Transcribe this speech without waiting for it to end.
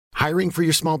Hiring for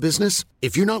your small business?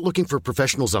 If you're not looking for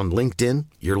professionals on LinkedIn,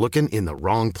 you're looking in the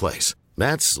wrong place.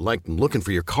 That's like looking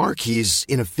for your car keys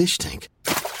in a fish tank.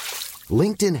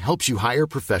 LinkedIn helps you hire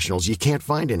professionals you can't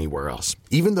find anywhere else,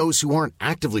 even those who aren't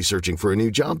actively searching for a new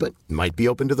job but might be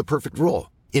open to the perfect role.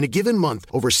 In a given month,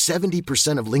 over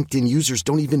 70% of LinkedIn users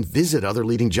don't even visit other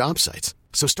leading job sites.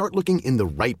 So start looking in the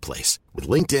right place. With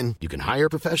LinkedIn, you can hire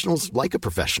professionals like a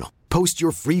professional. Post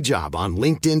your free job on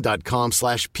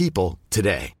linkedin.com/people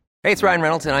today. Hey, it's Ryan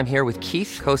Reynolds, and I'm here with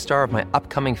Keith, co-star of my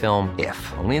upcoming film, If,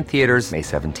 only in theaters May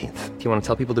 17th. Do you want to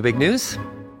tell people the big news?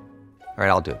 All right,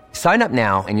 I'll do it. Sign up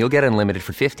now and you'll get unlimited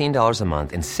for $15 a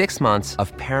month and 6 months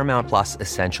of Paramount Plus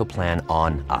Essential Plan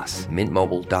on us.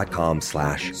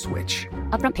 Mintmobile.com/switch.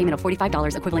 Upfront payment of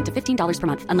 $45 equivalent to $15 per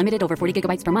month. Unlimited over 40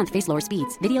 gigabytes per month. Face lower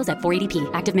speeds. Videos at 480p.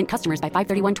 Active Mint customers by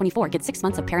 531.24 get 6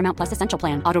 months of Paramount Plus Essential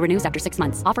Plan. Auto renews after 6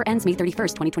 months. Offer ends May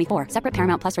 31st, 2024. Separate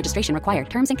Paramount Plus registration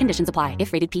required. Terms and conditions apply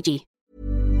if rated PG.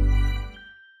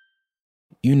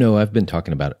 You know, I've been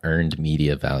talking about earned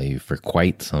media value for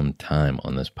quite some time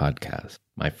on this podcast.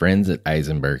 My friends at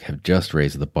Eisenberg have just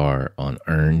raised the bar on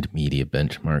earned media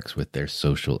benchmarks with their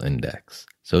Social Index.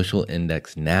 Social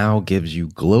Index now gives you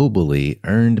globally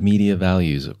earned media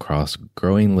values across a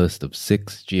growing list of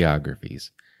 6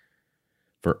 geographies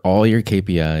for all your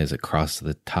KPIs across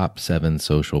the top 7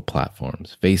 social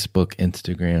platforms: Facebook,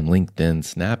 Instagram, LinkedIn,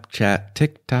 Snapchat,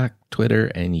 TikTok, Twitter,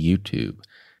 and YouTube.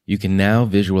 You can now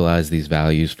visualize these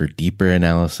values for deeper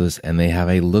analysis, and they have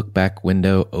a look-back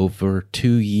window over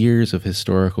 2 years of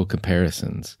historical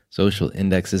comparisons. Social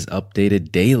Index is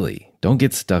updated daily. Don't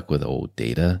get stuck with old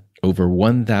data. Over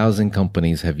 1,000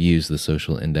 companies have used the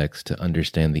Social Index to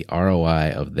understand the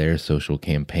ROI of their social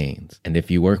campaigns. And if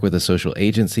you work with a social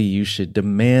agency, you should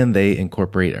demand they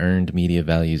incorporate earned media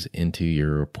values into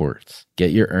your reports.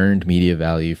 Get your earned media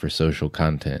value for social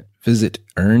content. Visit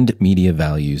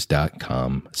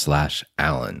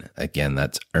earnedmediavalues.com/Alan. Again,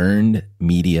 that's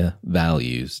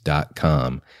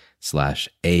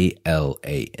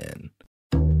earnedmediavalues.com/ALAN.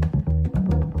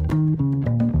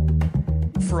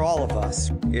 For all of us,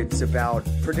 it's about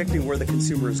predicting where the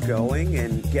consumer is going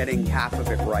and getting half of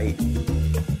it right.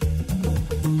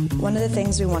 One of the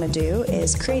things we want to do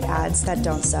is create ads that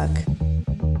don't suck.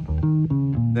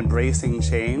 Embracing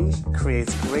change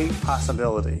creates great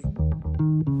possibility.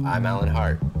 I'm Alan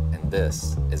Hart, and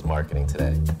this is Marketing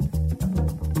Today.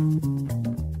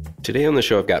 Today on the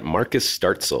show, I've got Marcus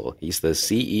Startzel. He's the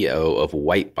CEO of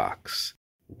Whitebox.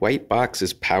 Whitebox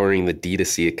is powering the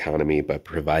D2C economy by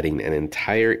providing an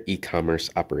entire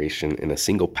e-commerce operation in a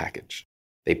single package.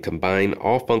 They combine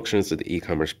all functions of the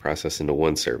e-commerce process into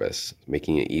one service,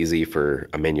 making it easy for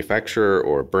a manufacturer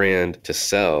or a brand to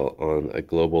sell on a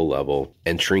global level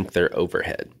and shrink their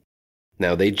overhead.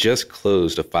 Now, they just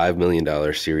closed a $5 million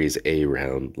Series A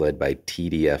round led by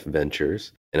TDF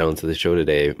Ventures. And on to the show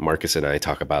today, Marcus and I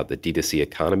talk about the D2C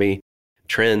economy,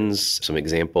 trends, some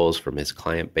examples from his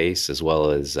client base, as well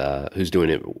as who's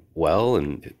doing it well,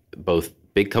 and both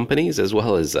big companies as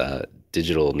well as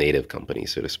digital native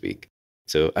companies, so to speak.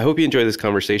 So I hope you enjoy this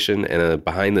conversation and a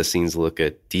behind-the-scenes look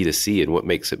at D2C and what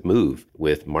makes it move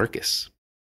with Marcus.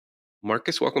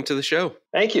 Marcus, welcome to the show.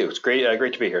 Thank you. It's great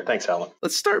to be here. Thanks, Alan.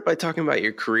 Let's start by talking about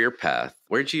your career path.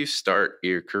 Where'd you start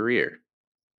your career?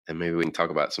 And maybe we can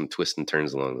talk about some twists and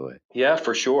turns along the way. Yeah,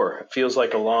 for sure. It feels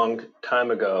like a long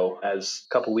time ago. As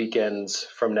a couple weekends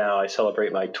from now, I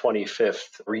celebrate my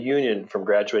 25th reunion from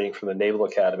graduating from the Naval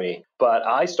Academy. But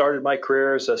I started my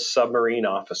career as a submarine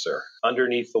officer,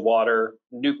 underneath the water,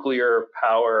 nuclear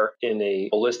power in a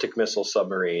ballistic missile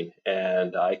submarine.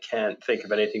 And I can't think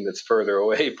of anything that's further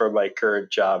away from my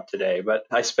current job today. But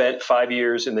I spent 5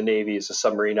 years in the Navy as a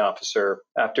submarine officer.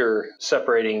 After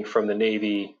separating from the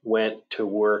Navy, went to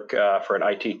work for an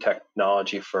IT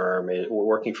technology firm. We're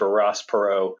working for Ross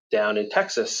Perot down in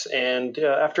Texas. And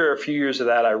after a few years of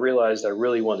that, I realized I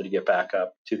really wanted to get back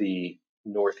up to the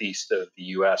northeast of the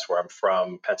U.S., where I'm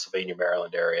from, Pennsylvania,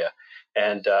 Maryland area,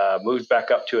 and moved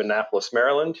back up to Annapolis,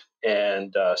 Maryland,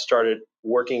 and started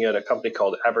working at a company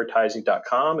called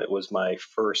advertising.com. It was my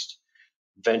first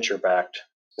venture-backed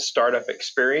startup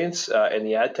experience in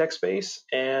the ad tech space,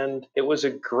 and it was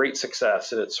a great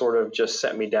success. And it sort of just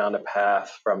sent me down a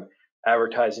path from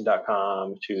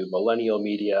advertising.com to millennial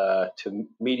media to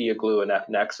Media Glue and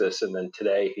AppNexus, and then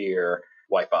today here,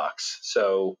 Whitebox.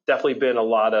 So definitely been a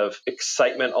lot of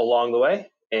excitement along the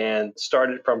way, and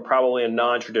started from probably a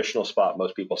non-traditional spot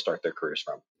most people start their careers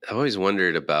from. I've always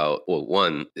wondered about, well,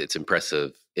 one, it's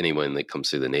impressive anyone that comes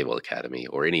through the Naval Academy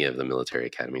or any of the military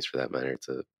academies for that matter. It's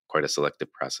quite a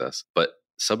selective process. But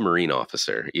submarine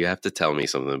officer, you have to tell me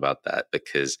something about that,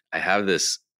 because I have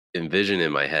this envision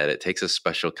in my head, it takes a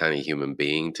special kind of human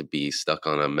being to be stuck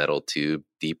on a metal tube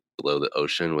deep below the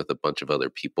ocean with a bunch of other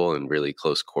people in really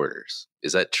close quarters.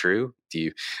 Is that true? Do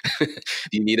you do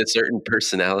you need a certain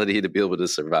personality to be able to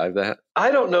survive that?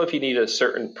 I don't know if you need a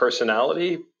certain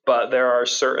personality, but there are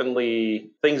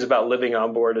certainly things about living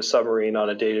on board a submarine on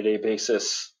a day-to-day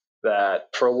basis that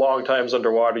for long times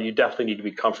underwater, you definitely need to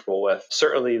be comfortable with.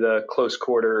 Certainly the close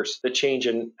quarters, the change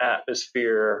in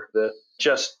atmosphere, the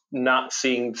just not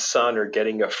seeing the sun or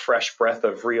getting a fresh breath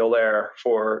of real air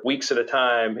for weeks at a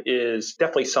time is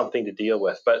definitely something to deal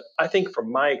with. But I think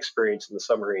from my experience in the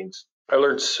submarines, I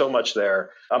learned so much there.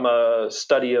 I'm a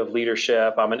study of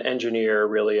leadership. I'm an engineer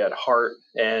really at heart.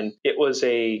 And it was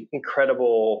a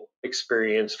incredible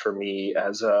experience for me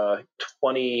as a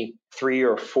 23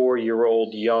 or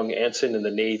 4-year-old young ensign in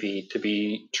the Navy to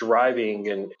be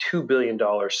driving a $2 billion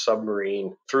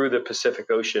submarine through the Pacific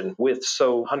Ocean with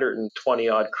 120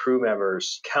 odd crew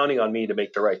members counting on me to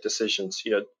make the right decisions.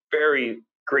 Very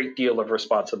great deal of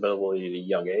responsibility at a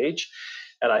young age.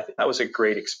 And I think that was a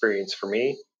great experience for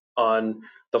me. On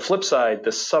the flip side,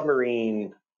 the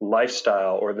submarine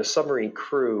lifestyle or the submarine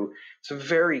crew, it's a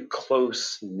very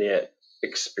close knit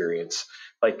experience.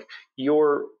 Like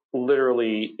you're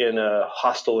literally in a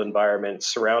hostile environment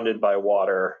surrounded by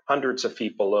water, hundreds of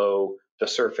feet below the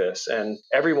surface. And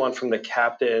everyone from the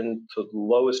captain to the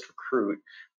lowest recruit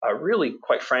really,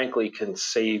 quite frankly, can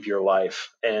save your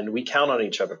life. And we count on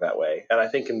each other that way. And I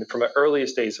think from the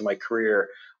earliest days of my career,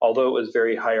 although it was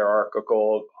very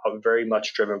hierarchical, very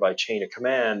much driven by chain of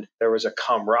command, there was a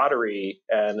camaraderie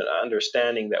and an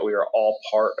understanding that we are all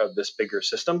part of this bigger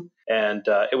system. And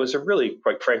it was a really,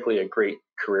 quite frankly, a great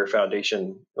career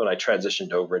foundation when I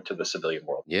transitioned over into the civilian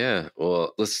world. Yeah.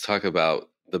 Well, let's talk about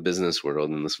the business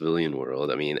world and the civilian world.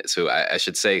 I mean, so I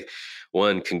should say,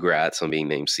 one, congrats on being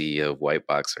named CEO of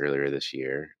Whitebox earlier this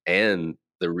year and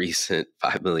the recent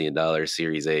 $5 million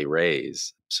Series A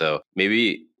raise. So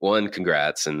maybe one,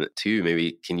 congrats, and two,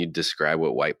 maybe can you describe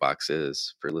what Whitebox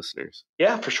is for listeners?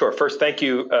 Yeah, for sure. First, thank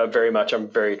you very much. I'm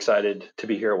very excited to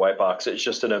be here at Whitebox. It's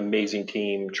just an amazing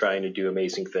team trying to do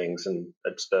amazing things, and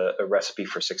that's a recipe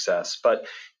for success. But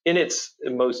in its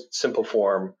most simple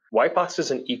form, Whitebox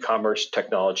is an e-commerce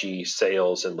technology,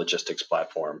 sales, and logistics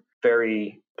platform.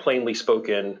 Very plainly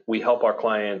spoken, we help our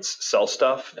clients sell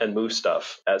stuff and move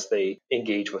stuff as they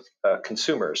engage with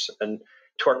consumers. And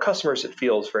to our customers, it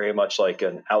feels very much like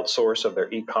an outsource of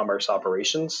their e-commerce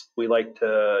operations. We like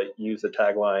to use the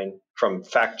tagline from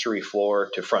factory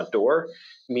floor to front door,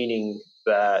 meaning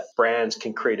that brands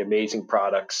can create amazing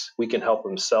products. We can help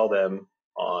them sell them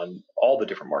on all the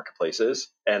different marketplaces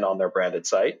and on their branded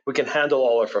site. We can handle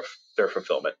all of their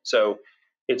fulfillment. So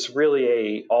it's really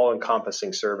a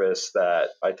all-encompassing service that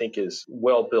I think is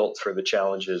well built for the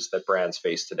challenges that brands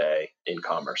face today in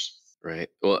commerce. Right.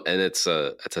 Well, and it's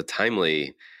a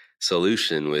timely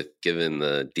solution with given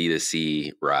the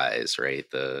D2C rise, right?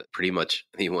 The pretty much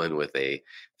anyone with a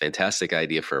fantastic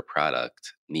idea for a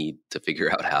product need to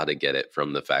figure out how to get it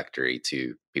from the factory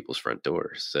to people's front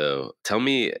doors. So tell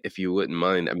me, if you wouldn't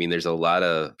mind, I mean, there's a lot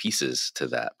of pieces to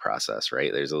that process,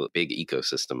 right? There's a big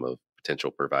ecosystem of potential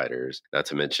providers, not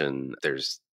to mention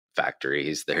there's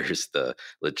factories, there's the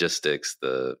logistics,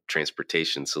 the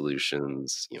transportation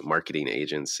solutions, marketing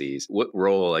agencies. What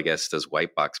role, I guess, does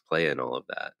Whitebox play in all of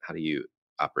that? How do you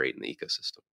operate in the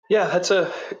ecosystem? Yeah, that's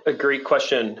a great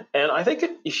question. And I think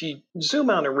if you zoom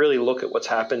out and really look at what's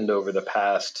happened over the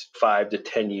past 5 to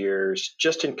 10 years,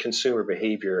 just in consumer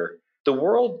behavior, the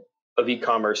world of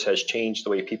e-commerce has changed the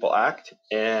way people act,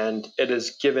 and it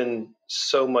has given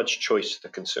so much choice to the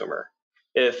consumer.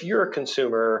 If you're a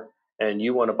consumer and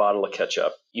you want a bottle of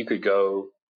ketchup, you could go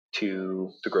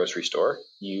to the grocery store.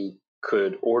 You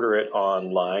could order it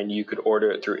online. You could order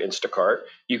it through Instacart.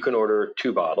 You can order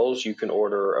 2 bottles. You can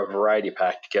order a variety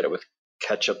pack to get it with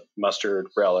ketchup, mustard,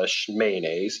 relish,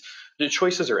 mayonnaise. The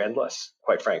choices are endless,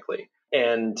 quite frankly.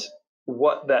 And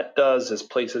what that does is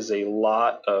places a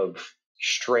lot of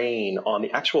strain on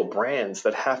the actual brands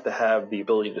that have to have the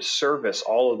ability to service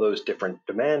all of those different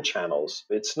demand channels.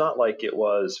 It's not like it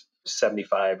was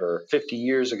 75 or 50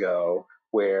 years ago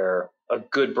where a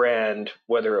good brand,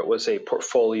 whether it was a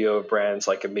portfolio of brands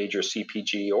like a major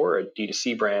CPG or a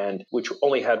D2C brand, which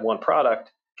only had one product,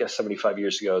 I guess 75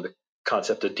 years ago, the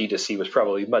concept of D2C was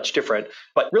probably much different.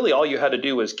 But really all you had to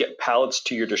do was get pallets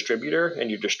to your distributor, and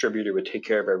your distributor would take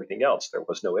care of everything else. There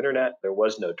was no internet. There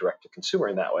was no direct to consumer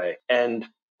in that way. And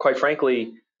quite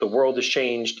frankly, the world has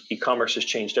changed. E-commerce has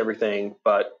changed everything.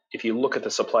 But if you look at the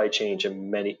supply chain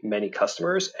and many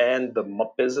customers and the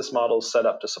business models set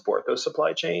up to support those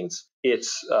supply chains,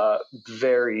 it's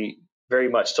very, very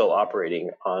much still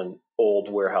operating on old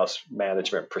warehouse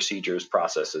management procedures,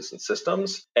 processes, and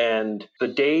systems. And the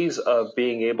days of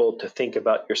being able to think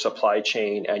about your supply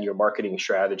chain and your marketing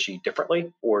strategy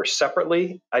differently or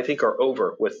separately, I think are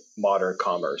over with modern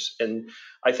commerce. And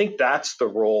I think that's the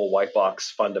role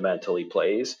Whitebox fundamentally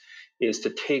plays, is to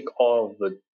take all of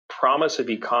the promise of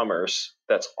e-commerce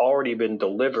that's already been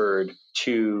delivered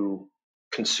to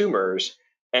consumers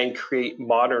and create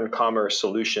modern commerce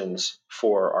solutions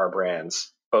for our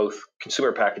brands, both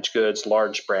consumer packaged goods,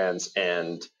 large brands,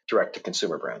 and direct to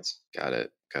consumer brands. Got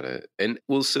it. Got it. And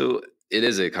well, so it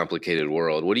is a complicated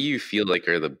world. What do you feel like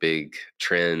are the big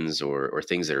trends or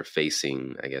things that are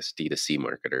facing, I guess, D2C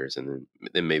marketers? And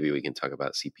then maybe we can talk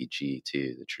about CPG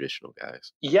too, the traditional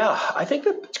guys. Yeah, I think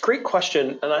that's a great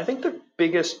question. And I think the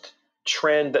biggest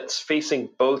trend that's facing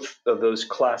both of those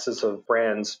classes of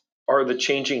brands are the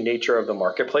changing nature of the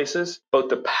marketplaces, both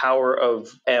the power of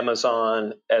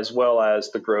Amazon as well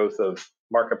as the growth of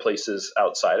marketplaces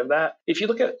outside of that. If you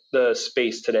look at the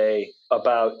space today,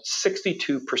 about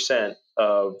 62%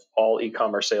 of all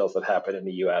e-commerce sales that happen in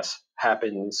the US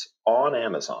happens on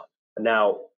Amazon.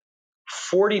 Now,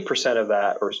 40% of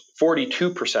that, or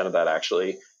 42% of that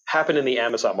actually, happen in the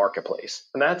Amazon marketplace.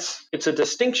 And it's a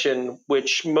distinction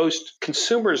which most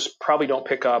consumers probably don't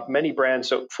pick up. Many brands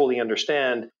don't fully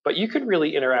understand, but you can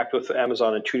really interact with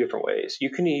Amazon in two different ways. You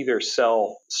can either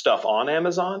sell stuff on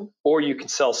Amazon or you can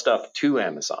sell stuff to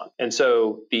Amazon. And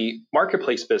so the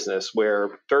marketplace business, where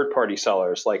third-party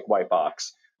sellers like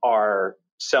Whitebox are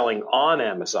selling on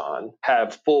Amazon,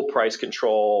 have full price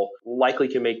control, likely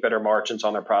can make better margins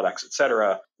on their products, et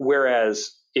cetera.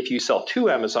 Whereas if you sell to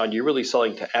Amazon, you're really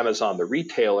selling to Amazon, the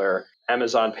retailer.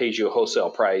 Amazon pays you a wholesale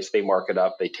price. They mark it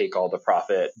up. They take all the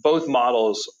profit. Both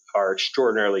models are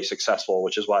extraordinarily successful,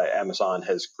 which is why Amazon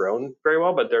has grown very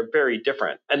well, but they're very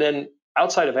different. And then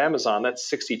outside of Amazon,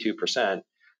 that's 62%.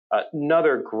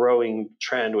 Another growing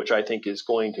trend, which I think is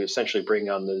going to essentially bring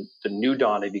on the new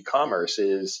dawn of e-commerce,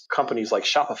 is companies like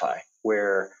Shopify,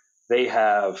 where they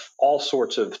have all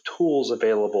sorts of tools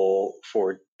available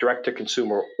for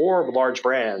direct-to-consumer or large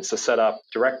brands to set up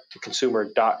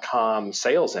direct-to-consumer.com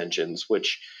sales engines,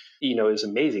 which is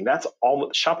amazing. That's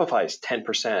almost Shopify's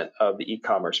 10% of the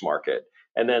e-commerce market.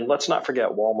 And then let's not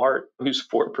forget Walmart, who's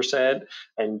 4%,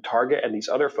 and Target and these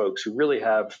other folks who really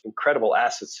have incredible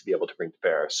assets to be able to bring to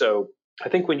bear. So I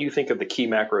think when you think of the key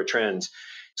macro trends,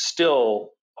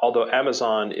 still, although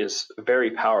Amazon is very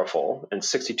powerful and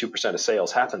 62% of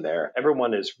sales happen there,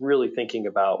 everyone is really thinking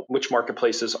about which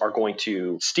marketplaces are going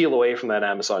to steal away from that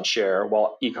Amazon share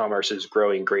while e-commerce is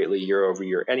growing greatly year over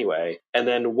year anyway. And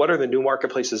then what are the new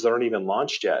marketplaces that aren't even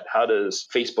launched yet? How does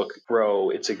Facebook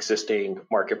grow its existing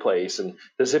marketplace? And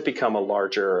does it become a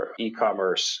larger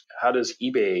e-commerce? How does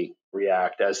eBay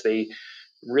react as they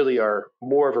really are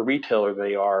more of a retailer than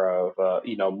they are of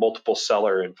multiple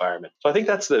seller environment. So I think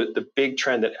that's the big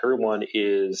trend that everyone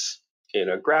is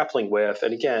grappling with.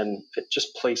 And again, it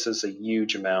just places a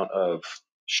huge amount of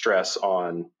stress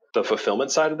on the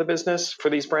fulfillment side of the business for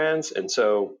these brands. And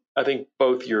so I think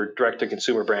both your direct to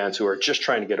consumer brands who are just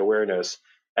trying to get awareness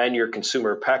and your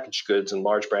consumer packaged goods and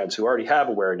large brands who already have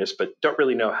awareness but don't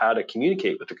really know how to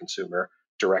communicate with the consumer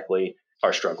directly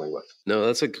are struggling with. No,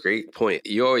 that's a great point.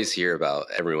 You always hear about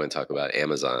everyone talk about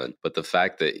Amazon, but the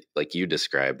fact that, like you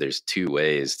described, there's two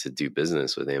ways to do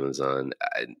business with Amazon,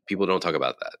 people don't talk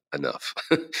about that enough.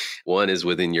 One is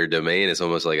within your domain. It's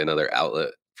almost like another outlet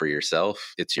for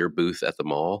yourself. It's your booth at the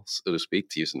mall, so to speak,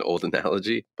 to use an old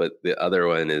analogy. But the other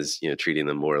one is, treating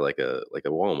them more like a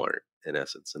Walmart, in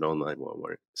essence, an online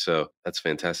Walmart. So that's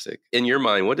fantastic. In your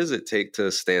mind, what does it take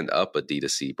to stand up a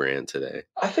D2C brand today?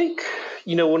 I think,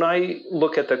 when I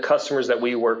look at the customers that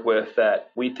we work with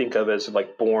that we think of as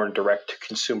like born direct to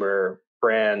consumer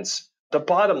brands, the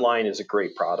bottom line is a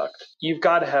great product. You've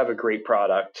got to have a great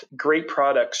product. Great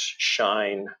products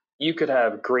shine. You could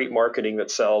have great marketing that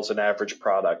sells an average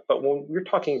product. But when we're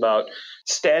talking about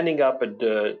standing up a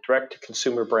direct to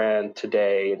consumer brand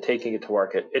today and taking it to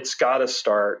market, it's got to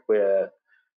start with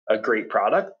a great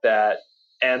product that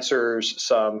answers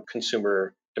some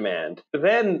consumer demand. But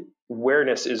then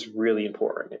awareness is really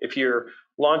important. If you're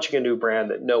launching a new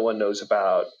brand that no one knows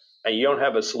about and you don't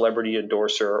have a celebrity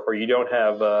endorser or you don't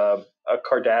have a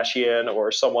Kardashian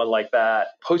or someone like that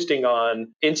posting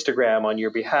on Instagram on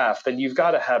your behalf, then you've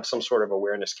got to have some sort of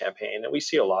awareness campaign. And we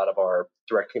see a lot of our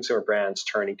direct consumer brands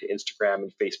turning to Instagram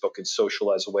and Facebook and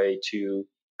social as a way to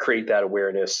create that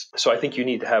awareness. So I think you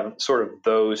need to have sort of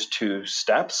those two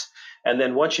steps. And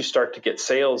then once you start to get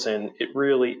sales in, it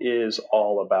really is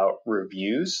all about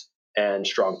reviews and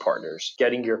strong partners.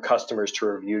 Getting your customers to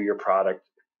review your product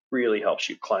really helps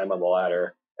you climb on the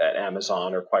ladder at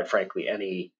Amazon or quite frankly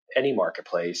any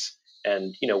marketplace.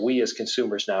 And we as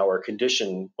consumers now are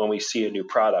conditioned when we see a new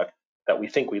product that we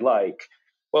think we like.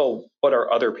 Well, what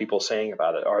are other people saying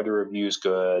about it? Are the reviews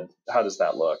good? How does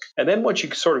that look? And then once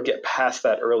you sort of get past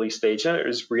that early stage, then it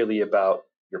is really about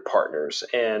your partners.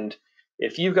 And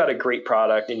if you've got a great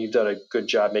product and you've done a good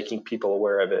job making people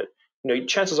aware of it,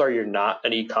 chances are you're not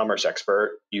an e-commerce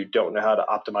expert. You don't know how to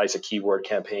optimize a keyword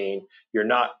campaign. You're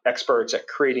not experts at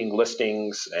creating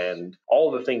listings and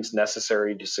all the things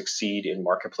necessary to succeed in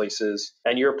marketplaces.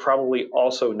 And you're probably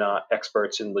also not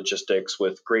experts in logistics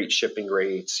with great shipping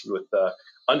rates, with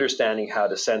understanding how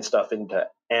to send stuff into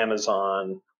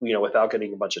Amazon, without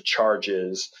getting a bunch of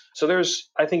charges. So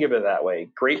I think of it that way: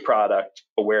 great product,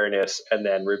 awareness, and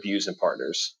then reviews and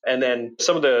partners. And then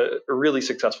some of the really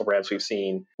successful brands we've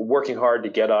seen working hard to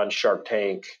get on Shark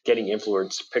Tank, getting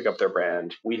influencers to pick up their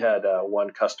brand. We had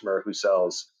one customer who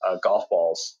sells golf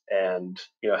balls and,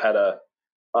 had a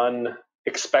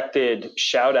unexpected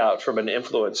shout out from an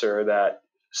influencer that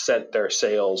sent their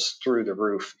sales through the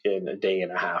roof in a day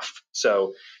and a half.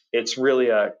 So it's really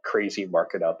a crazy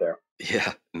market out there.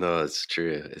 Yeah, no, it's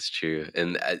true. It's true.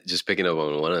 And just picking up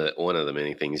on one of the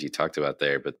many things you talked about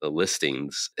there, but the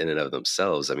listings in and of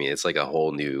themselves, I mean, it's like a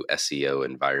whole new SEO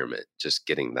environment, just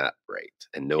getting that right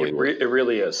and knowing it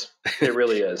really is. It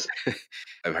really is.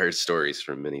 I've heard stories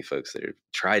from many folks that have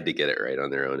tried to get it right on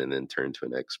their own and then turned to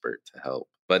an expert to help.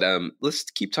 But let's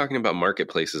keep talking about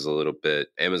marketplaces a little bit.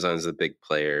 Amazon's a big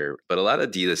player, but a lot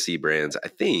of D2C brands, I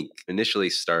think, initially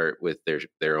start with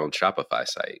their own Shopify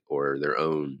site or their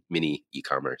own mini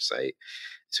e-commerce site.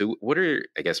 So what are,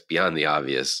 I guess, beyond the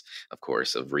obvious, of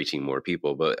course, of reaching more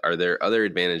people, but are there other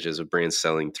advantages of brands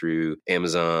selling through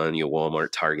Amazon,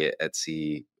 Walmart, Target,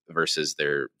 Etsy, versus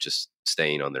they're just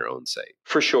staying on their own site?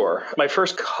 For sure. My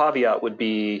first caveat would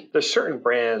be there's certain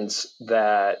brands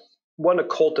that want to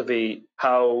cultivate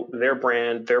how their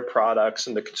brand, their products,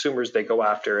 and the consumers they go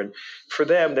after. And for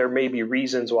them, there may be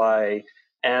reasons why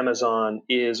Amazon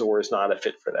is or is not a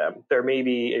fit for them. There may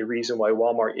be a reason why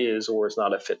Walmart is or is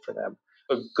not a fit for them.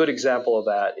 A good example of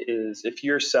that is if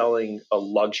you're selling a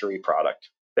luxury product,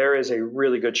 there is a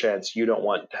really good chance you don't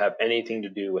want to have anything to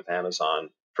do with Amazon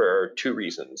for two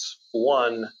reasons.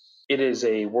 One, it is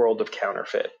a world of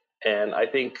counterfeit. And I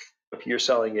think if you're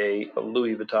selling a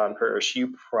Louis Vuitton purse,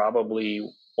 you probably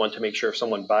want to make sure if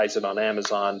someone buys it on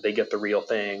Amazon, they get the real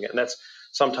thing. And that's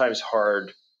sometimes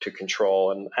hard to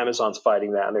control. And Amazon's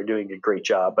fighting that, and they're doing a great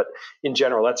job. But in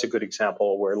general, that's a good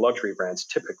example where luxury brands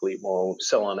typically won't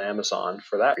sell on Amazon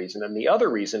for that reason. And the other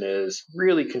reason is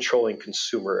really controlling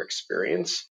consumer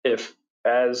experience. If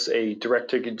as a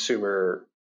direct-to-consumer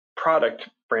product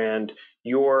brand,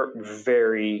 you're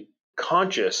very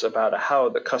conscious about how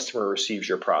the customer receives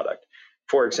your product.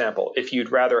 For example, if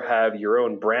you'd rather have your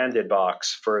own branded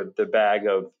box for the bag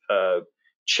of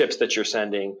chips that you're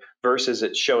sending versus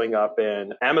it showing up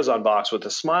in Amazon box with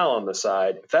a smile on the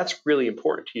side, if that's really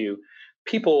important to you,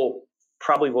 people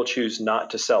probably will choose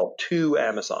not to sell to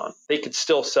Amazon. They could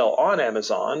still sell on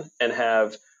Amazon and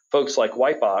have folks like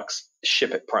Whitebox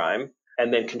ship it Prime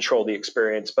and then control the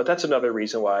experience. But that's another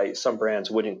reason why some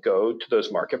brands wouldn't go to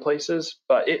those marketplaces.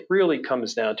 But it really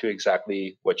comes down to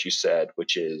exactly what you said,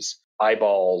 which is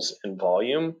eyeballs and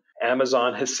volume.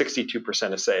 Amazon has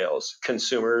 62% of sales.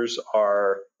 Consumers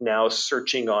are now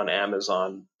searching on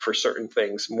Amazon for certain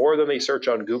things more than they search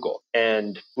on Google.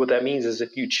 And what that means is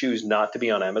if you choose not to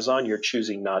be on Amazon, you're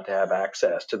choosing not to have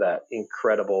access to that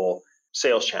incredible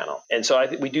sales channel. And so I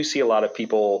think we do see a lot of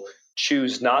people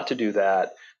choose not to do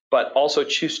that, but also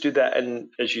choose to do that. And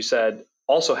as you said,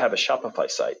 also have a Shopify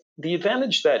site. The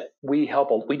advantage that we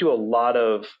do a lot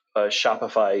of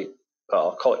Shopify,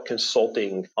 I'll call it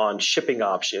consulting on shipping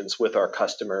options with our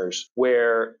customers,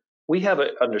 where we have an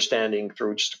understanding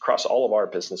through just across all of our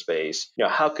business base,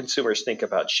 how consumers think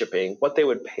about shipping, what they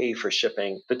would pay for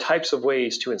shipping, the types of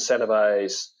ways to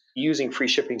incentivize using free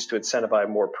shippings to incentivize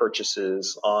more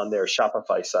purchases on their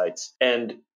Shopify sites.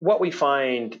 And what we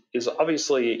find is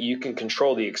obviously you can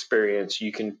control the experience.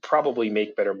 You can probably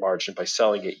make better margin by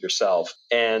selling it yourself.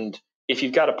 And if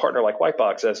you've got a partner like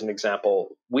Whitebox, as an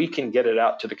example, we can get it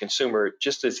out to the consumer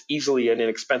just as easily and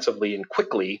inexpensively and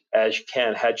quickly as you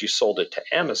can had you sold it to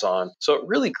Amazon. So it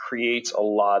really creates a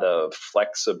lot of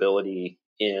flexibility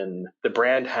in the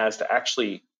brand has to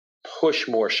actually push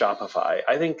more Shopify.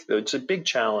 I think it's a big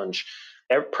challenge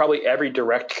probably every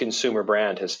direct consumer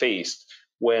brand has faced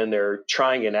when they're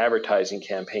trying an advertising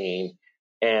campaign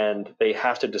and they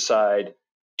have to decide,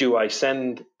 do I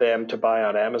send them to buy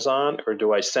on Amazon or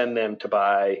do I send them to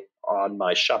buy on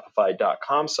my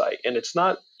Shopify.com site. And it's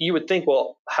not, you would think,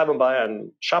 well, have them buy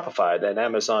on Shopify, then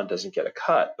Amazon doesn't get a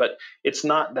cut. But it's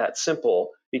not that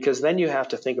simple, because then you have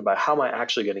to think about, how am I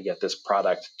actually going to get this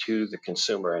product to the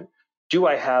consumer? And do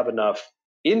I have enough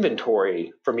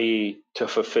inventory for me to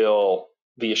fulfill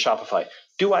via Shopify?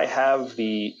 Do I have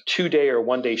the 2-day or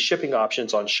 1-day shipping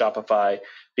options on Shopify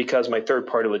because my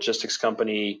third-party logistics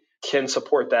company can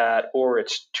support that, or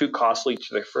it's too costly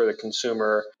for the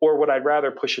consumer? Or would I rather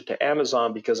push it to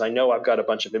Amazon because I know I've got a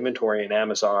bunch of inventory in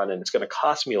Amazon and it's going to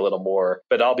cost me a little more,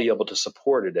 but I'll be able to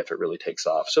support it if it really takes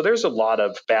off? So there's a lot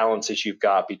of balances you've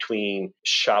got between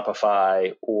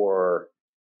Shopify or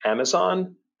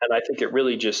Amazon. And I think it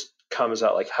really just comes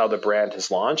out like how the brand has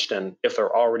launched. And if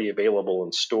they're already available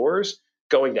in stores,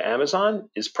 going to Amazon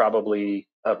is probably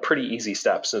a pretty easy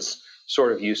step, since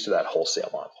sort of used to that wholesale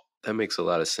model. That makes a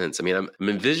lot of sense. I mean, I'm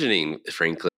envisioning,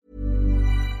 frankly.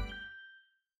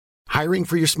 Hiring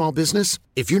for your small business?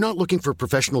 If you're not looking for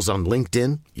professionals on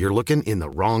LinkedIn, you're looking in the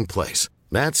wrong place.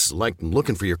 That's like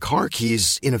looking for your car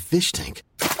keys in a fish tank.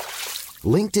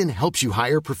 LinkedIn helps you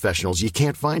hire professionals you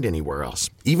can't find anywhere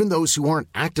else, even those who aren't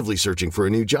actively searching for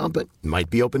a new job but might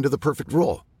be open to the perfect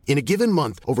role. In a given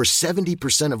month, over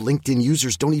 70% of LinkedIn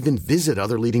users don't even visit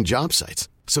other leading job sites.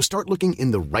 So start looking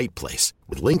in the right place.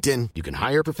 With LinkedIn, you can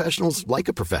hire professionals like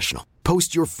a professional.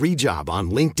 Post your free job on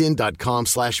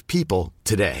linkedin.com/people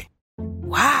today.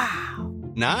 Wow.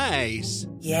 Nice.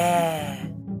 Yeah.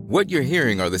 What you're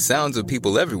hearing are the sounds of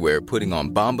people everywhere putting on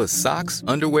Bombas socks,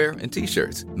 underwear, and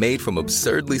T-shirts made from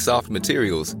absurdly soft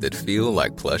materials that feel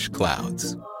like plush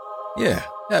clouds. Yeah,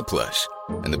 that plush.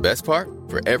 And the best part?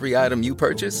 For every item you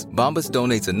purchase, Bombas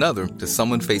donates another to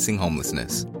someone facing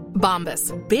homelessness.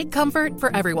 Bombas. Big comfort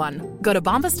for everyone. Go to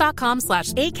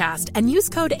bombas.com/ACAST and use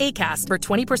code ACAST for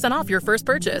 20% off your first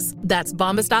purchase. That's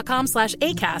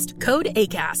bombas.com/ACAST. Code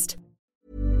ACAST.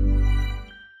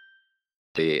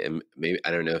 Maybe,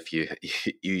 I don't know if you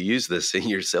use this in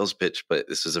your sales pitch, but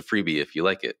this is a freebie if you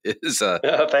like it.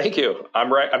 Thank you.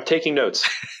 I'm taking notes.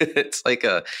 It's like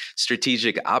a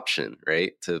strategic option,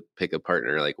 right? To pick a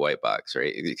partner like Whitebox,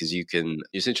 right? Because you can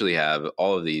essentially have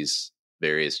all of these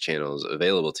various channels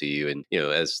available to you. And,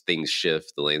 as things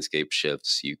shift, the landscape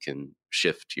shifts, you can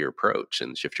shift your approach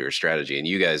and shift your strategy. And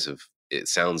you guys have, it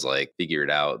sounds like,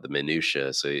 figured out the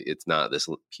minutia. So it's not this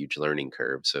huge learning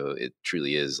curve. So it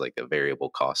truly is like a variable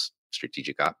cost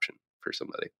strategic option for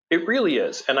somebody. It really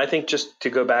is. And I think, just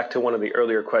to go back to one of the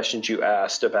earlier questions you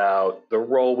asked about the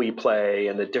role we play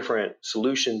and the different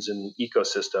solutions in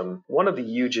ecosystem, one of the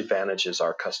huge advantages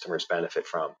our customers benefit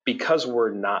from, because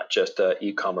we're not just an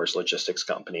e-commerce logistics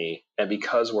company, and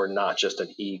because we're not just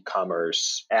an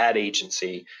e-commerce ad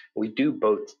agency, we do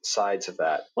both sides of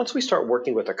that. Once we start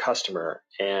working with a customer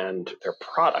and their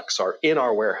products are in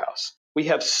our warehouse, we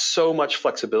have so much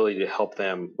flexibility to help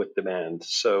them with demand.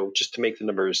 So just to make the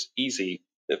numbers easy,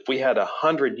 if we had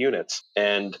 100 units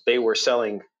and they were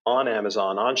selling on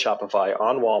Amazon, on Shopify,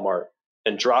 on Walmart,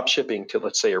 and drop shipping to,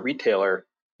 let's say, a retailer,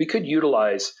 we could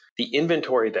utilize the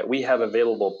inventory that we have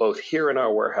available both here in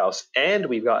our warehouse and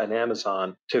we've got on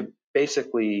Amazon to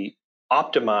basically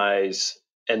optimize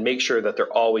and make sure that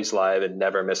they're always live and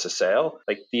never miss a sale.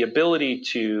 Like the ability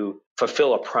to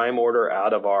fulfill a prime order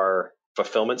out of our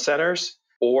fulfillment centers,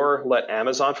 or let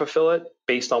Amazon fulfill it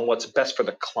based on what's best for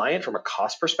the client from a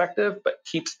cost perspective, but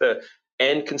keeps the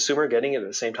end consumer getting it at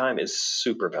the same time, is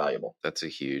super valuable. That's a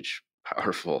huge,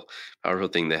 powerful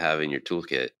thing to have in your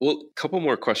toolkit. Well, a couple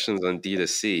more questions on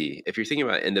D2C. If you're thinking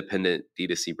about independent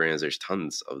D2C brands, there's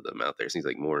tons of them out there. It seems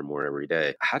like more and more every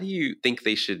day. How do you think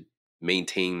they should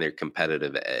maintain their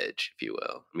competitive edge, if you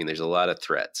will? I mean, there's a lot of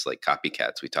threats like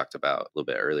copycats we talked about a little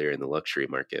bit earlier in the luxury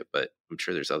market, but I'm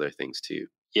sure there's other things too.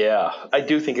 Yeah, I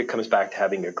do think it comes back to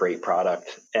having a great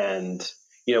product. And,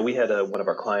 we had one of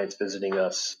our clients visiting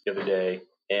us the other day,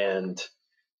 and,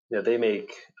 they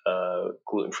make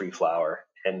gluten-free flour,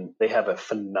 and they have a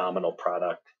phenomenal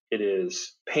product. It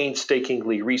is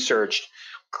painstakingly researched,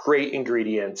 great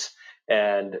ingredients,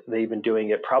 and they've been doing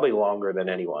it probably longer than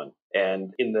anyone.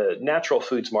 And in the natural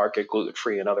foods market,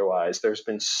 gluten-free and otherwise, there's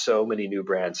been so many new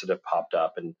brands that have popped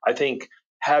up. And I think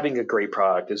having a great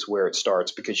product is where it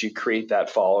starts, because you create that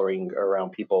following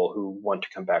around people who want to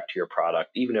come back to your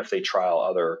product, even if they trial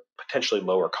other potentially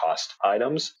lower cost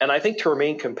items. And I think to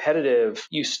remain competitive,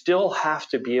 you still have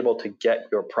to be able to get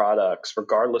your products,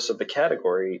 regardless of the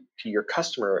category, to your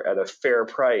customer at a fair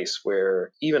price,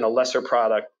 where even a lesser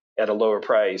product at a lower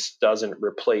price doesn't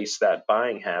replace that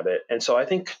buying habit. And so I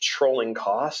think controlling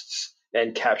costs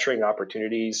and capturing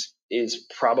opportunities is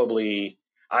probably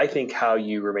I think how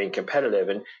you remain competitive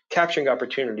and capturing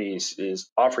opportunities is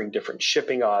offering different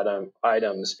shipping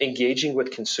items, engaging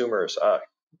with consumers.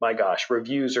 My gosh,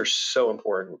 reviews are so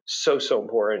important, so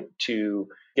important to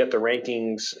get the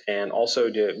rankings and also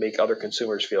to make other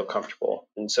consumers feel comfortable.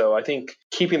 And so I think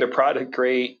keeping the product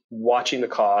great, watching the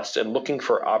cost, and looking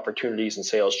for opportunities in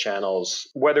sales channels,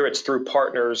 whether it's through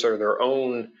partners or their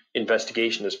own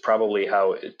investigation, is probably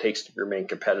how it takes to remain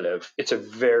competitive. It's a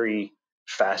very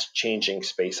fast changing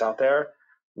space out there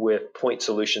with point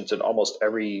solutions in almost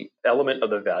every element of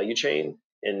the value chain.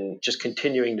 And just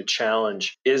continuing to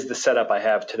challenge, is the setup I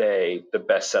have today the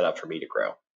best setup for me to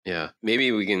grow? Yeah,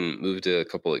 maybe we can move to a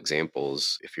couple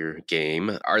examples if you're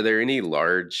game. Are there any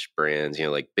large brands,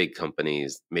 like big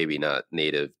companies, maybe not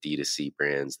native D2C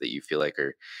brands that you feel like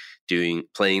are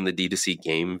playing the D2C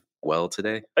game well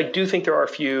today? I do think there are a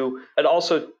few. It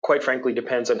also, quite frankly,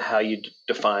 depends on how you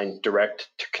define direct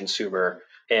to consumer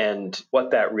and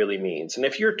what that really means. And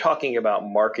if you're talking about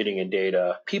marketing and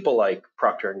data, people like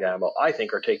Procter & Gamble, I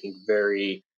think, are taking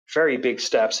very, very big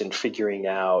steps in figuring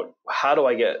out, how do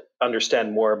I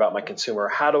understand more about my consumer?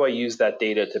 How do I use that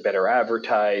data to better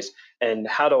advertise? And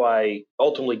how do I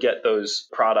ultimately get those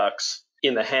products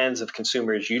in the hands of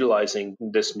consumers utilizing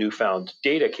this newfound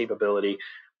data capability?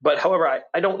 But however,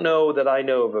 I don't know that I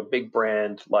know of a big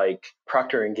brand like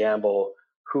Procter & Gamble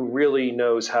who really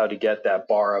knows how to get that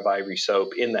bar of Ivory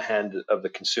soap in the hand of the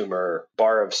consumer,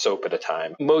 bar of soap at a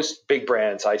time. Most big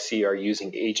brands I see are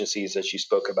using agencies, as you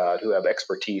spoke about, who have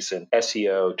expertise in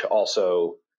SEO to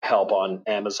also help on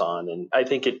Amazon. And I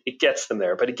think it gets them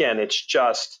there. But again, it's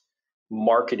just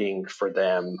marketing for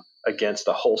them against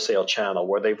a wholesale channel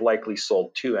where they've likely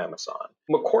sold to Amazon.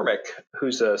 McCormick,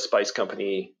 who's a spice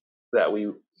company that we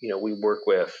work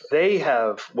with, they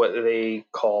have what they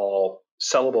call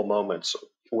sellable moments,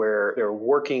 where they're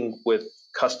working with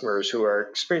customers who are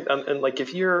experienced. And like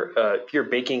if you're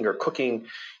baking or cooking,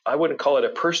 I wouldn't call it a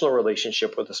personal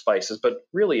relationship with the spices, but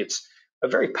really it's a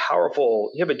very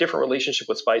powerful. You have a different relationship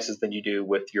with spices than you do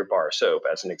with your bar of soap,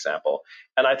 as an example.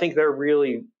 And I think they're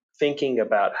really thinking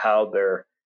about how their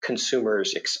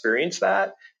consumers experience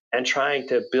that and trying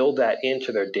to build that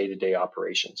into their day-to-day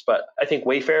operations. But I think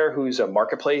Wayfair, who's a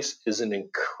marketplace, is an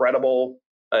incredible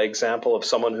example of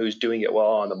someone who's doing it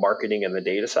well on the marketing and the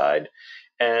data side.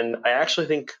 And I actually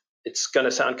think it's going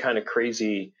to sound kind of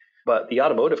crazy, but the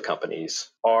automotive companies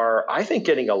are, I think,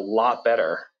 getting a lot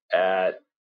better at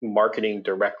marketing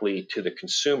directly to the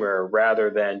consumer rather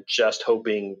than just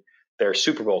hoping their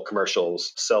Super Bowl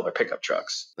commercials sell their pickup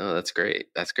trucks. Oh, that's great.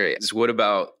 That's great. So what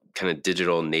about kind of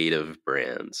digital native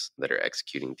brands that are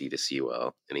executing D2C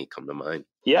well? Any come to mind?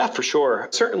 Yeah, for sure.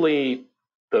 Certainly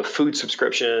the food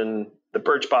subscription, the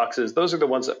Birch boxes, those are the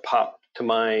ones that pop to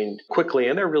mind quickly.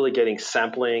 And they're really getting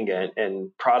sampling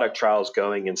and product trials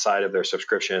going inside of their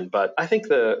subscription. But I think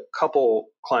the couple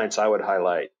clients I would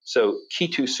highlight. So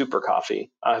Key2 Super Coffee.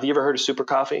 Have you ever heard of Super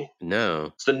Coffee?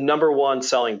 No. It's the number one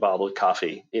selling bottled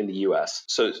coffee in the US.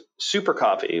 So Super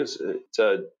Coffee, it's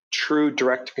a true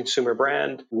direct-to-consumer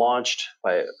brand launched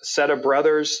by a set of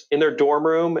brothers in their dorm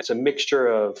room. It's a mixture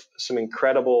of some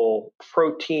incredible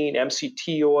protein,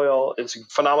 MCT oil. It's a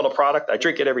phenomenal product. I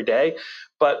drink it every day.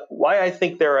 But why I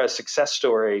think they're a success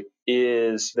story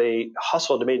is they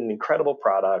hustled and made an incredible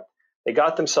product. They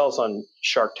got themselves on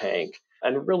Shark Tank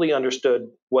and really understood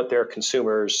what their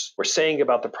consumers were saying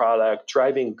about the product,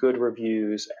 driving good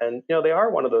reviews. And they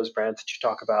are one of those brands that you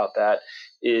talk about that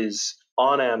is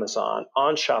on Amazon,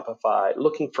 on Shopify,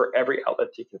 looking for every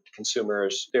outlet to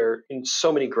consumers. They're in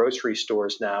so many grocery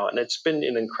stores now, and it's been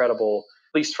an incredible,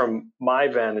 at least from my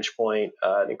vantage point,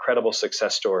 an incredible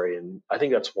success story. And I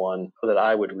think that's one that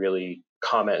I would really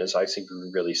comment as I think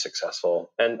really successful.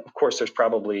 And of course, there's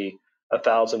probably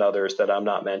 1,000 others that I'm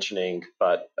not mentioning,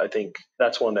 but I think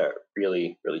that's one that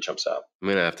really, really jumps out. I'm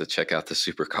going to have to check out the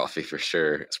Super Coffee for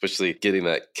sure, especially getting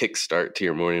that kickstart to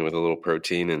your morning with a little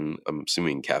protein and I'm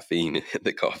assuming caffeine in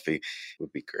the coffee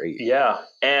would be great. Yeah.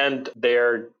 And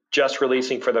they're just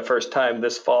releasing for the first time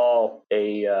this fall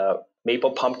a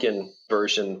maple pumpkin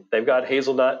version. They've got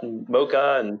hazelnut and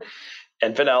mocha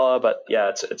and vanilla, but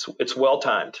yeah, it's well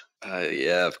timed.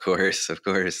 Yeah, of course.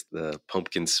 The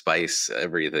pumpkin spice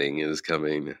everything is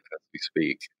coming as we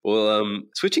speak. Well,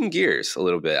 switching gears a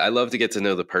little bit, I love to get to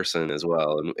know the person as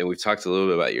well. And we've talked a little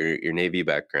bit about your Navy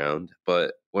background,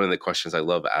 but one of the questions I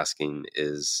love asking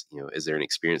is, is there an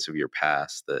experience of your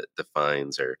past that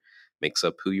defines or makes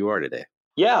up who you are today?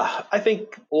 Yeah, I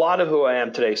think a lot of who I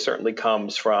am today certainly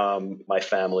comes from my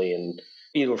family, and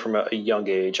even from a young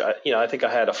age. I think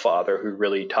I had a father who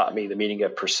really taught me the meaning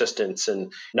of persistence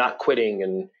and not quitting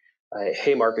and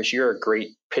Hey, Marcus, you're a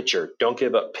great pitcher. Don't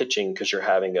give up pitching because you're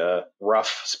having a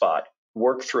rough spot.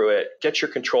 Work through it, get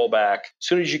your control back. As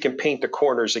soon as you can paint the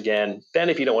corners again, then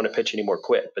if you don't want to pitch anymore,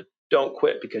 quit. But don't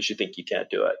quit because you think you can't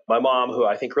do it. My mom, who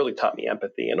I think really taught me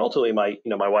empathy, and ultimately my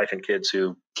wife and kids,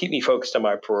 who keep me focused on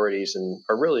my priorities and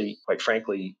are really, quite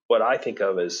frankly, what I think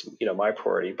of as, my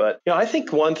priority. But, I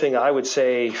think one thing I would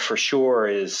say for sure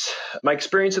is my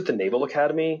experience at the Naval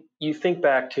Academy. You think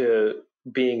back to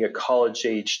being a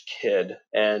college-aged kid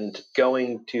and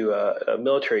going to a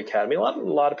military academy. A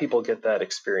lot of people get that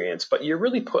experience, but you're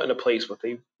really put in a place with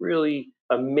a really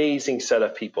amazing set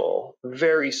of people,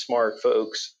 very smart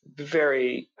folks,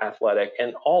 very athletic,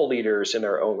 and all leaders in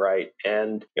their own right.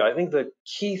 And I think the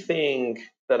key thing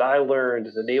that I learned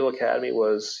at the Naval Academy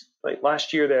was, like,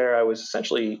 last year there, I was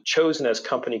essentially chosen as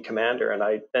company commander, and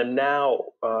I am now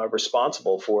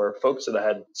responsible for folks that I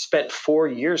had spent 4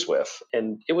 years with.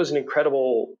 And it was an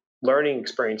incredible learning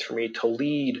experience for me to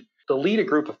lead a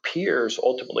group of peers,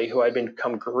 ultimately, who I'd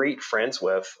become great friends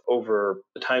with over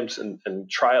the times and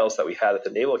trials that we had at the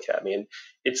Naval Academy. And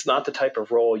it's not the type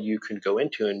of role you can go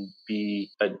into and be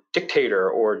a dictator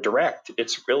or direct.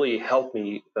 It's really helped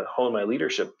me hone my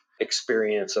leadership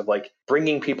experience of, like,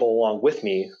 bringing people along with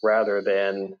me rather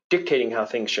than dictating how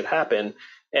things should happen.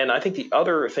 And I think the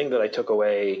other thing that I took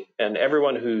away, and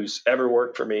everyone who's ever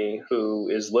worked for me who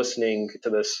is listening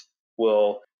to this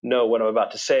will know what I'm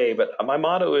about to say, but my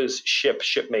motto is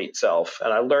shipmate self.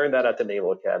 And I learned that at the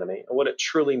Naval Academy. And what it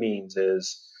truly means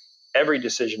is every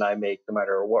decision I make, no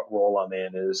matter what role I'm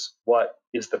in, is what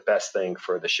is the best thing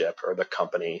for the ship or the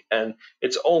company. And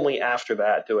it's only after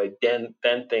that do I then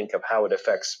think of how it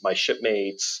affects my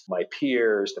shipmates, my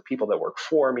peers, the people that work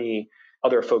for me,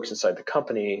 other folks inside the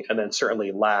company, and then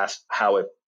certainly last, how it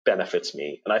benefits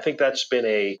me. And I think that's been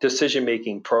a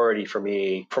decision-making priority for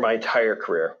me for my entire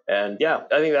career. And yeah,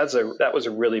 I think that was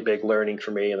a really big learning for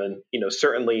me. And then,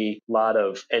 certainly a lot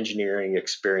of engineering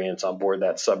experience on board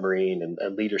that submarine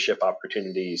and leadership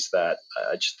opportunities that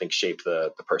I just think shaped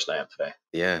the person I am today.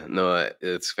 Yeah, no,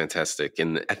 it's fantastic.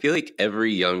 And I feel like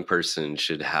every young person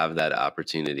should have that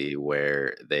opportunity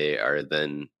where they are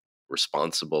then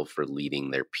responsible for leading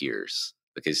their peers.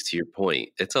 Because to your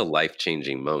point, it's a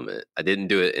life-changing moment. I didn't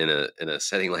do it in a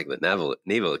setting like the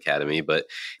Naval Academy, but it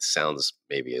sounds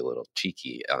maybe a little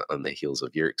cheeky on the heels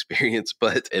of your experience.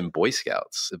 But in Boy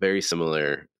Scouts, a very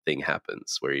similar thing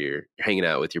happens where you're hanging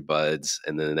out with your buds,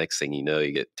 and then the next thing you know,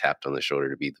 you get tapped on the shoulder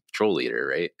to be the patrol leader,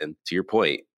 right? And to your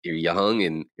point, you're young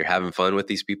and you're having fun with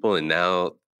these people, and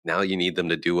now you need them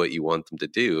to do what you want them to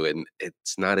do. And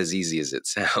it's not as easy as it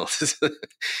sounds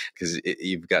because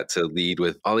you've got to lead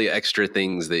with all the extra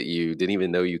things that you didn't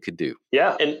even know you could do.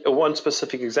 Yeah. And one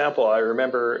specific example, I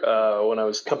remember when I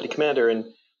was company commander, and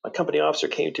my company officer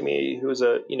came to me, who was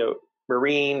a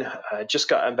Marine, just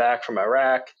gotten back from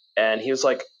Iraq. And he was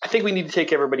like, I think we need to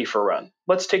take everybody for a run.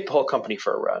 Let's take the whole company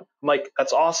for a run. I'm like,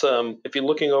 that's awesome. If you're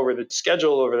looking over the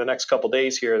schedule over the next couple of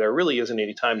days here, there really isn't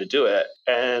any time to do it.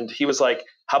 And he was like,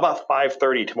 how about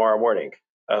 5:30 tomorrow morning?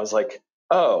 I was like,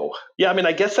 oh, yeah, I mean,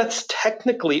 I guess that's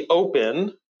technically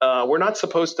open. We're not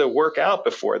supposed to work out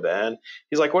before then.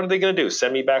 He's like, what are they going to do?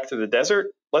 Send me back to the desert?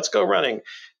 Let's go running.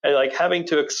 And like having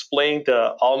to explain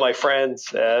to all my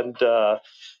friends and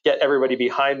get everybody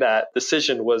behind that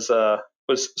decision was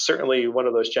certainly one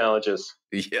of those challenges.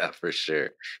 Yeah, for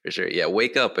sure. For sure. Yeah,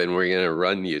 wake up and we're going to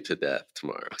run you to death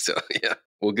tomorrow. So yeah,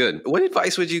 well, good. What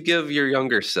advice would you give your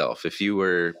younger self if you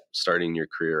were starting your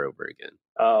career over again?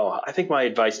 Oh, I think my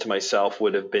advice to myself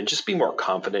would have been just be more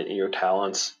confident in your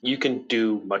talents. You can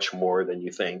do much more than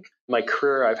you think. In my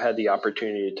career, I've had the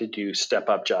opportunity to do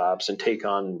step-up jobs and take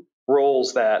on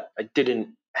roles that I didn't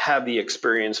have the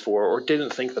experience for or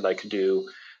didn't think that I could do.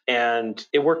 And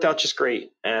it worked out just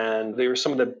great. And they were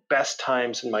some of the best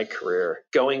times in my career,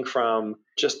 going from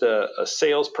just a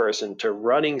salesperson to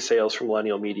running sales for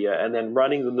Millennial Media and then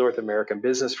running the North American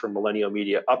business for Millennial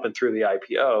Media up and through the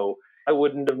IPO. I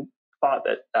wouldn't have thought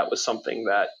that was something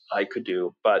that I could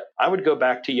do. But I would go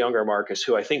back to younger Marcus,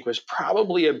 who I think was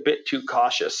probably a bit too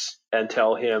cautious, and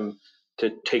tell him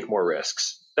to take more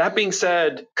risks. That being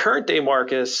said, current day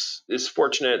Marcus is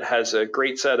fortunate, has a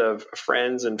great set of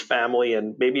friends and family,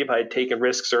 and maybe if I had taken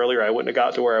risks earlier, I wouldn't have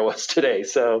got to where I was today.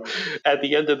 So at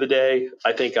the end of the day,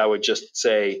 I think I would just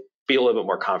say, be a little bit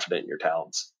more confident in your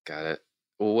talents. Got it.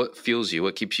 Well, what fuels you?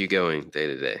 What keeps you going day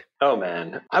to day? Oh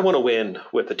man, I want to win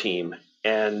with the team.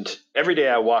 And every day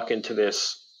I walk into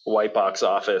this Whitebox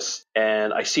office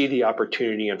and I see the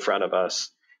opportunity in front of us.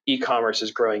 E-commerce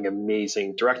is growing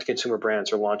amazing. Direct-to-consumer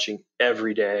brands are launching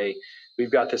every day.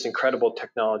 we've got this incredible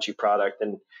technology product.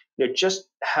 And just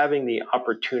having the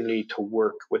opportunity to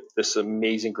work with this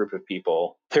amazing group of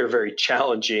people. They're very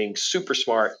challenging, super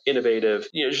smart, innovative.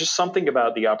 Just something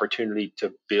about the opportunity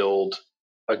to build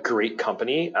a great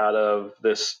company out of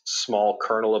this small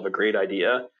kernel of a great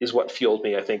idea is what fueled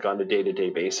me, I think, on a day-to-day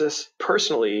basis.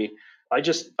 Personally, I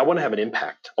want to have an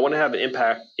impact. I want to have an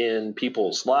impact in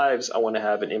people's lives. I want to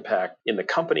have an impact in the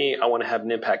company. I want to have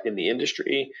an impact in the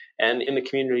industry and in the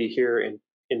community here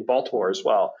in Baltimore as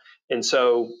well. And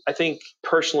so I think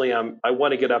personally, I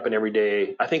want to get up and every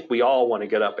day. I think we all want to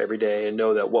get up every day and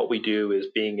know that what we do is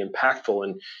being impactful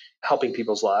and helping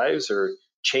people's lives or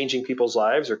changing people's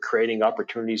lives or creating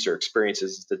opportunities or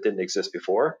experiences that didn't exist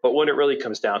before. But when it really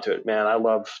comes down to it, man, I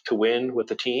love to win with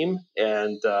the team.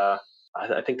 And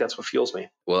I think that's what fuels me.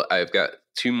 Well, I've got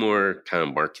two more kind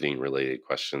of marketing related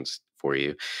questions for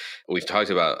you. We've talked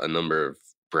about a number of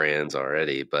brands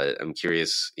already, but I'm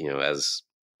curious, as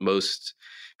most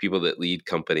people that lead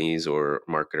companies or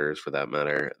marketers for that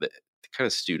matter, they're kind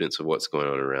of students of what's going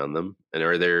on around them. And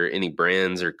are there any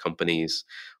brands or companies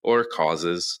or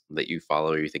causes that you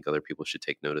follow or you think other people should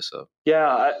take notice of?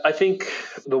 Yeah, I think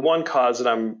the one cause that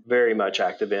I'm very much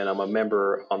active in, I'm a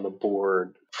member on the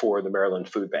board for the Maryland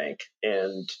Food Bank.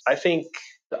 And I think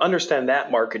to understand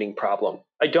that marketing problem,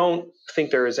 I don't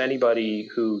think there is anybody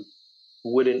who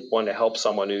wouldn't want to help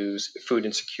someone who's food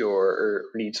insecure or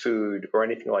needs food or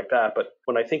anything like that. But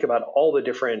when I think about all the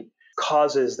different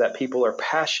causes that people are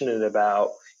passionate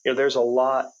about, there's a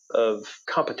lot of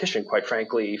competition, quite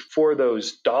frankly, for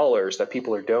those dollars that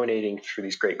people are donating for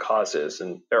these great causes.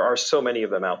 And there are so many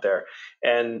of them out there.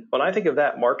 And when I think of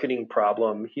that marketing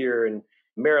problem here in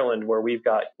Maryland, where we've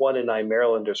got 1 in 9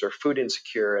 Marylanders are food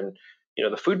insecure, and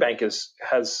the food bank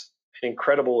has an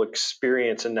incredible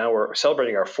experience, and now we're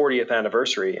celebrating our 40th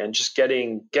anniversary, and just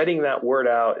getting that word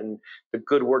out and the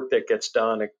good work that gets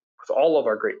done with all of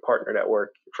our great partner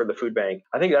network for the food bank.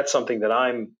 I think that's something that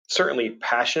I'm certainly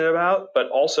passionate about, but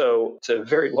also it's a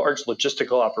very large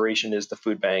logistical operation is the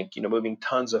food bank, moving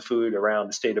tons of food around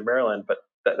the state of Maryland. But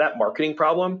that marketing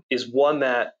problem is one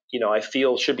that, I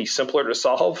feel should be simpler to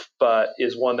solve, but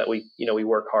is one that we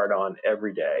work hard on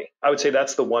every day. I would say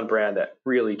that's the one brand that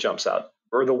really jumps out,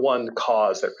 or the one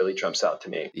cause that really jumps out to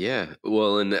me. Yeah.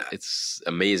 Well, and it's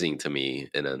amazing to me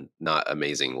in a not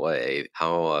amazing way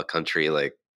how a country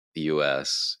like the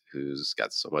US, who's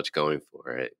got so much going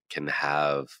for it, can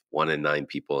have 1 in 9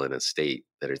 people in a state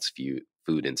that it's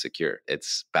food insecure.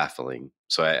 It's baffling.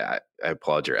 So I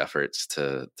applaud your efforts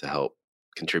to help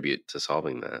contribute to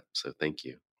solving that. So thank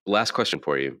you. Last question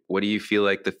for you. What do you feel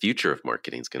like the future of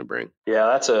marketing is going to bring? Yeah,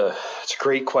 that's a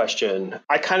great question.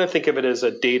 I kind of think of it as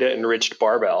a data enriched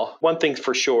barbell. One thing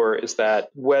for sure is that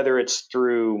whether it's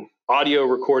through audio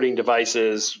recording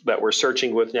devices that we're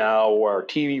searching with now or our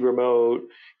TV remote,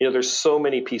 there's so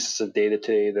many pieces of data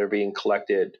today that are being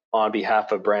collected on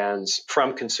behalf of brands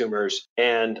from consumers.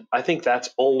 And I think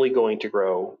that's only going to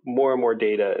grow. More and more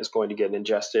data is going to get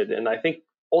ingested. And I think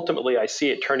ultimately, I see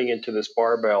it turning into this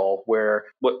barbell where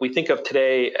what we think of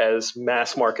today as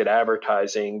mass market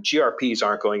advertising, GRPs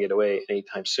aren't going away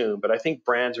anytime soon. But I think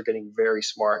brands are getting very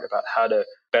smart about how to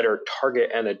better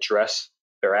target and address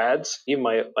their ads. Even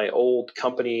my old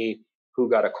company who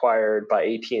got acquired by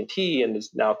AT&T and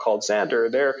is now called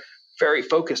Xandr, they're very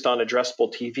focused on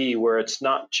addressable TV, where it's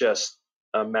not just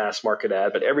a mass market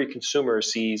ad, but every consumer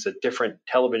sees a different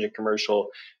television commercial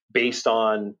based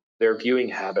on their viewing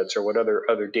habits or what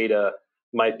other data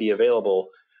might be available.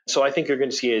 So I think you're going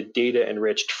to see a data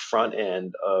enriched front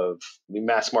end of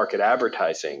mass market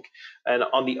advertising. And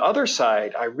on the other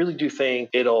side, I really do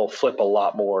think it'll flip a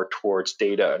lot more towards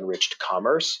data enriched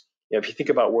commerce. If you think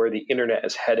about where the internet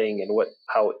is heading and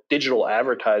how digital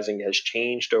advertising has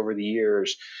changed over the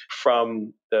years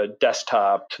from the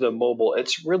desktop to the mobile,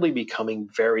 it's really becoming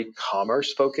very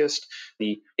commerce focused.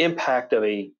 The impact of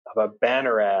a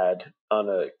banner ad on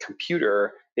a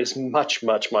computer is much,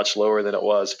 much, much lower than it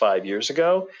was 5 years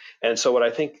ago. And so what I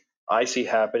think I see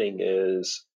happening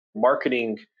is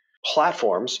marketing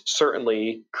platforms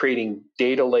certainly creating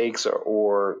data lakes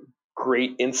or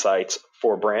great insights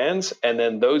for brands, and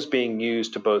then those being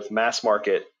used to both mass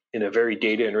market in a very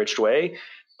data enriched way,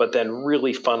 but then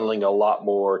really funneling a lot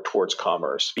more towards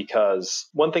commerce. Because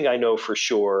one thing I know for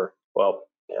sure,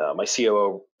 my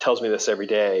COO tells me this every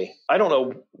day, I don't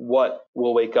know what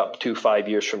we'll wake up to 5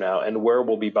 years from now and where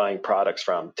we'll be buying products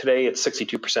from. Today, it's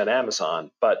 62% Amazon,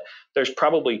 but there's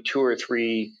probably 2 or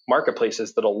 3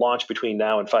 marketplaces that'll launch between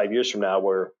now and 5 years from now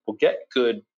where we'll get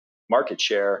good market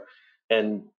share,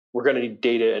 and we're going to need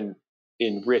data and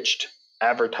enriched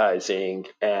advertising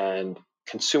and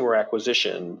consumer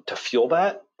acquisition to fuel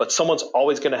that. but someone's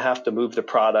always going to have to move the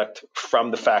product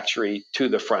from the factory to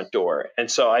the front door.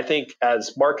 And so I think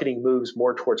as marketing moves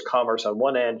more towards commerce on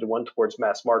one end and one towards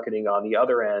mass marketing on the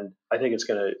other end, I think it's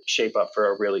going to shape up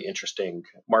for a really interesting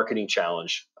marketing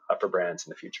challenge for brands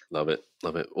in the future. Love it.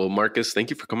 Love it. Well, Marcus,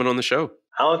 thank you for coming on the show.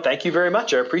 Alan, thank you very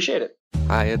much. I appreciate it.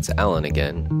 Hi, it's Alan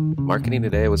again. Marketing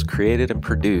Today was created and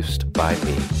produced by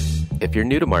me. If you're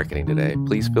new to Marketing Today,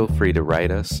 please feel free to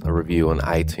write us a review on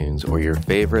iTunes or your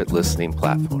favorite listening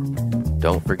platform.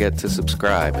 Don't forget to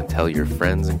subscribe and tell your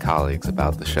friends and colleagues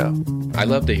about the show. I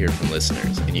love to hear from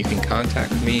listeners, and you can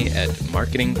contact me at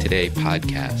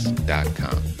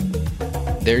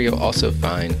marketingtodaypodcast.com. There you'll also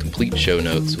find complete show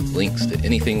notes with links to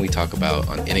anything we talk about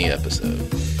on any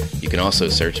episode. You can also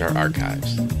search our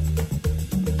archives.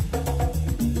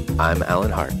 I'm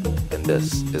Alan Hart, and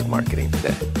this is Marketing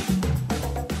Today.